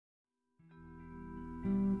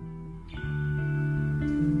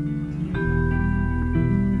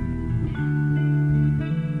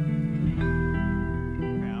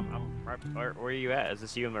Is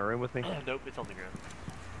this you in my room with me? Nope, it's on the ground.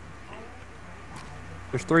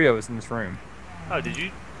 There's 3 of us in this room. Oh, did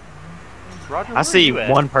you? Roger, I see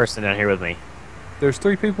one person down here with me. There's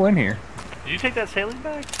 3 people in here. Did you take that sailing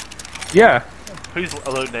bag? Yeah. Who's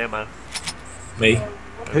loading ammo? Me.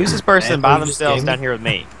 Who's this person by themselves down here with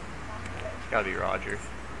me? It's gotta be Roger.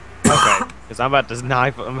 Okay, because I'm about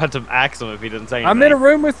to axe him if he doesn't say anything. I'm in a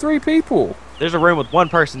room with 3 people. There's a room with 1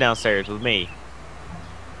 person downstairs with me.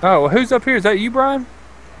 Oh, well, who's up here? Is that you, Brian?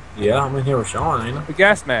 Yeah, I'm in here with Sean, ain't I? The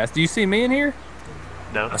gas mask. Do you see me in here?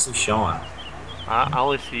 No. I see Sean. I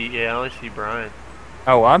only see Brian.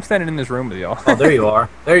 Oh, well, I'm standing in this room with y'all. Oh, there you are.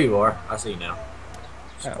 There you are. I see you now.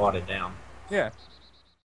 Squatted down. Yeah.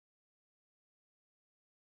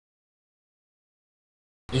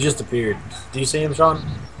 You just appeared. Do you see him, Sean?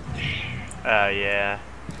 Yeah.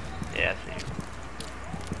 Yeah, I see him.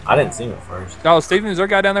 I didn't see him at first. Oh, Steven, is there a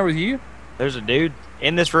guy down there with you? There's a dude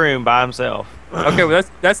in this room by himself. Okay, well,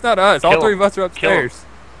 that's not us. All 3 of us are upstairs.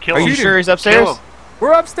 Kill Are him. you sure he's upstairs? Kill him.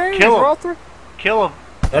 We're upstairs. Kill him. We're all 3. Kill him.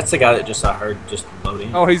 That's the guy that I heard just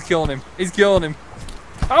loading. Oh, he's killing him. He's killing him.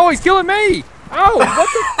 Oh, he's killing me. Oh, what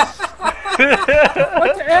the?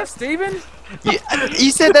 What the F, Steven? You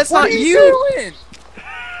said that's What not are you. doing?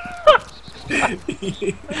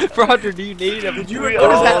 Roger, do you need him? We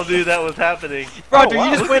all knew that was happening. Roger, Oh, wow,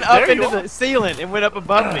 you just look, went up there you into are. the ceiling and went up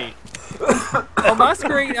above me. On my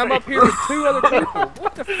screen, I'm up here with 2 other people.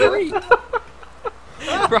 What the freak?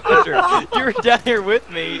 Roger, you were down here with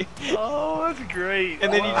me, Oh, that's great.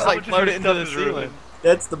 and then you just How like much of your floated into stuff the is ceiling. ruined?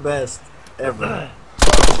 That's the best ever.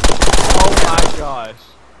 Oh my gosh.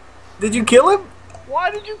 Did you kill him? Why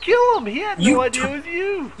did you kill him? He had no You idea it was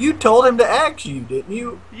you. You told him to axe you, didn't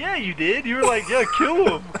you? Yeah, you did. You were like, yeah,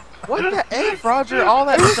 kill him. What the F, Roger? All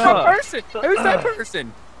that Who's that stuff. person? Who's that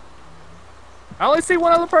person? I only see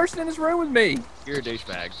 1 other person in this room with me. You're a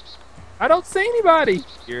douchebag. I don't see anybody.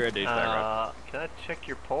 You're a douchebag, Roger. Can I check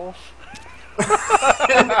your pulse?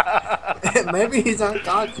 Maybe he's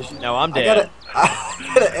unconscious. No, I'm dead.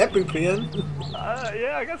 I got an EpiPen.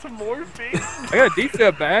 Yeah, I got some morphine. I got a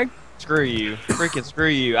defib bag. Screw you. Freaking screw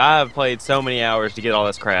you. I have played so many hours to get all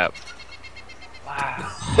this crap.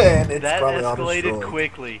 Wow. And it's That probably all escalated destroyed.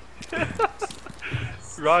 quickly.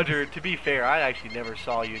 Roger, to be fair, I actually never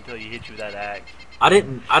saw you until you hit you with that axe. I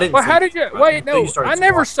didn't. Well, how did you? Wait, until no. you started I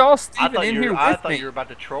never squatting. saw I Steven thought in you here were, I with thought me. you were about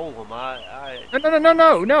to troll him.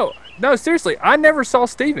 No. No, seriously, I never saw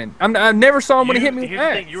Steven. I never saw him when he hit me with Here's the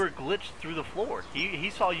that. thing, you were glitched through the floor. He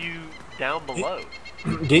saw you down below.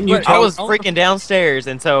 Didn't you But I tell was freaking downstairs,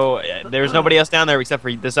 and so there was nobody else down there except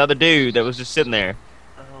for this other dude that was just sitting there.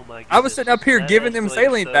 Oh my goodness. I was sitting up here That giving them escalated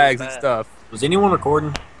saline so bags and fast. stuff. Was anyone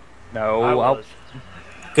recording? No, I was.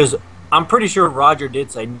 Because I'm pretty sure Roger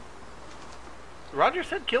did say. Roger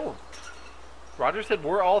said kill him. Roger said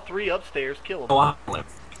we're all 3 upstairs, kill him. Oh, I left.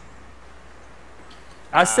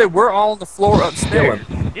 I said we're all on the floor upstairs.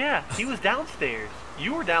 Yeah, he was downstairs.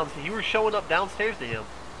 You were downstairs. You were showing up downstairs to him.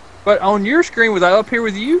 But on your screen, was I up here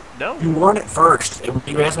with you? No. You weren't at first.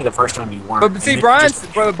 You asked me the first time you weren't. But see, And it Brian,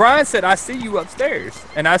 just- Brian said I see you upstairs,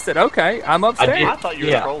 and I said okay, I'm upstairs. I thought you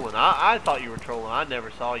were Yeah. trolling. I thought you were trolling. I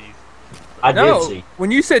never saw you. I No, did see. when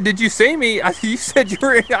you said, "Did you see me?" You said you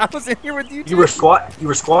were. I was in here with you. You were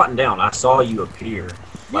squatting down. I saw you appear.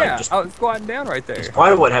 Like, Yeah, just, I was squatting down right there. it's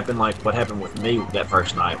probably what happened. Like what happened with me that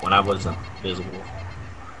first night when I wasn't visible.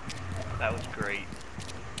 That was great.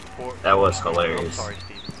 That was I'm hilarious. sorry,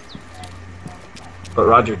 Steven. But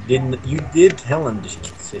Roger, you did tell him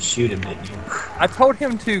to shoot him, didn't you? I told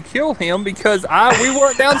him to kill him because we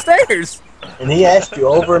weren't downstairs. And he asked you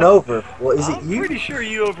over and over, "Well, is it I'm you?" pretty sure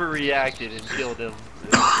you overreacted and killed him.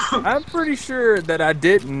 I'm pretty sure that I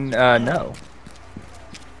didn't know.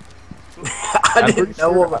 I I'm didn't pretty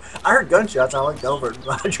know. sure. I heard gunshots. I looked over, and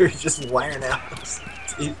Roger's just wearing out.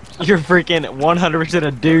 You're freaking 100%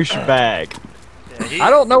 a douchebag. Yeah, I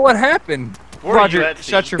don't know what happened. Where are you Roger, at,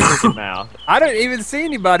 shut Steven? your freaking mouth. I didn't even see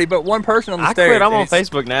anybody but one person on the I stairs. quit. I'm on and it's-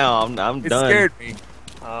 Facebook now. I'm It done. scared me.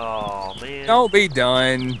 Oh man. Don't be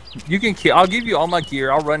done. You can kill. I'll give you all my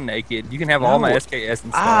gear. I'll run naked. You can have all my No. SKS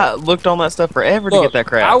and stuff. I looked on that stuff forever to Look, get that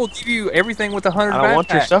crap. I will give you everything with 100 I don't want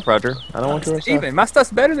your backpack. stuff, Roger. I don't want your stuff. Steven, my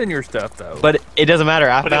stuff's better than your stuff, though. But it doesn't matter.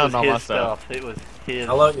 I But it was found all my his stuff. stuff. It was his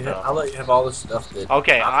I'll let you. stuff. I'll let you have all this stuff. That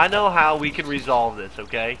Okay, I know how we can resolve this.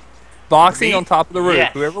 Okay. Boxing Me- on top of the roof.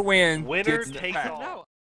 Yes. Whoever wins Winner gets the takes pack. all.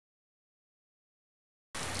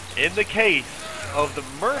 In the case of the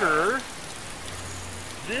murderer,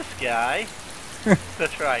 this guy.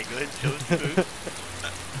 That's right. Go ahead and show spook.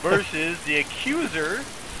 Versus the accuser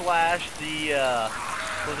slash the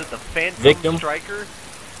was it the Phantom Victim. Striker? The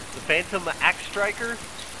Phantom Axe Striker?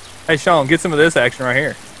 Hey, Sean, get some of this action right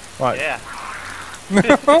here. Watch. Yeah.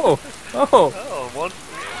 Oh, oh. Oh, one.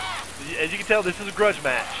 As you can tell, this is a grudge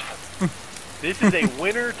match. This is a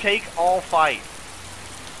winner-take-all fight.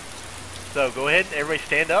 So go ahead, everybody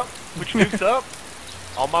stand up. Put your dukes up.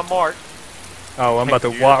 On my mark. Oh, I'm about to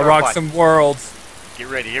You're gonna start rock fighting. some worlds. Get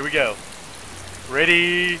ready. Here we go.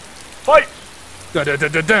 Ready, fight! Da da da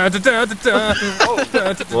da da da da da da. Oh.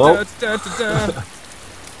 Da, da, da, Whoa. da, da, da, da.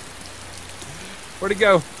 Where'd he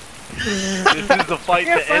go? This is the fight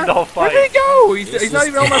to end all Where'd fights. he go? He's This not is-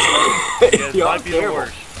 even on my screen. Yeah, this Y'all might be the terrible.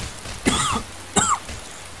 worst.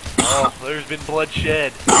 Oh, there's been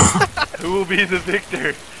bloodshed. Who will be the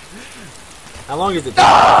victor? How long is it?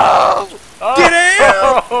 Oh! Get in!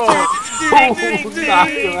 Ding, ding, ding.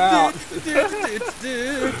 Knocked him out.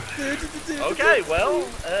 Okay, well,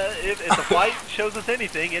 if the fight shows us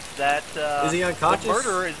anything, it's that Is he the unconscious?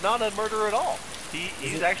 murderer is not a murderer at all.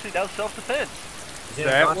 He's actually does self-defense. Is he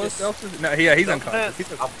That was unconscious? self. No, yeah, he's Self-defense.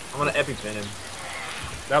 unconscious. I'm gonna EpiPen him.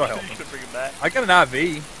 That'll help You him. can bring him back. I got an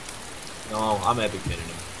IV. No, I'm EpiPenning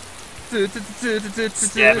him.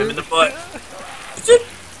 Stab him in the butt.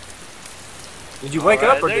 Did you wake All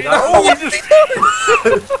up or right, did there you I?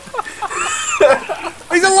 go.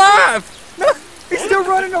 Oh, he's alive! No, he's still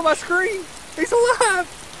running on my screen. He's alive.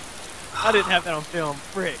 I didn't have that on film.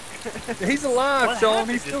 Frick. He's alive, What Sean.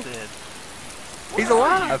 happened He's just still. then? He's Where are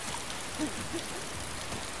alive.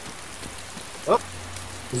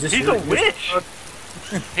 Is this He's your- a witch.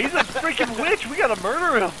 He's a freaking witch. We gotta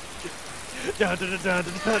murder him. Dun, dun, dun, dun,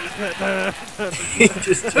 dun, dun, dun, dun. He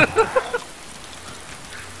just.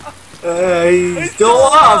 He's still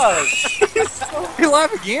alive. He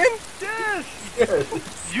alive again? Yes.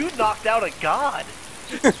 Yes. You knocked out a god.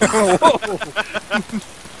 Whoa.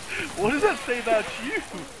 What does that say about you?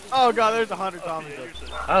 Oh god, there's 100 zombies.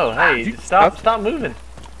 Oh, hey, You- stop moving.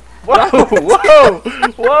 Whoa, whoa,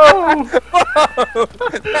 whoa!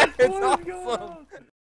 That is What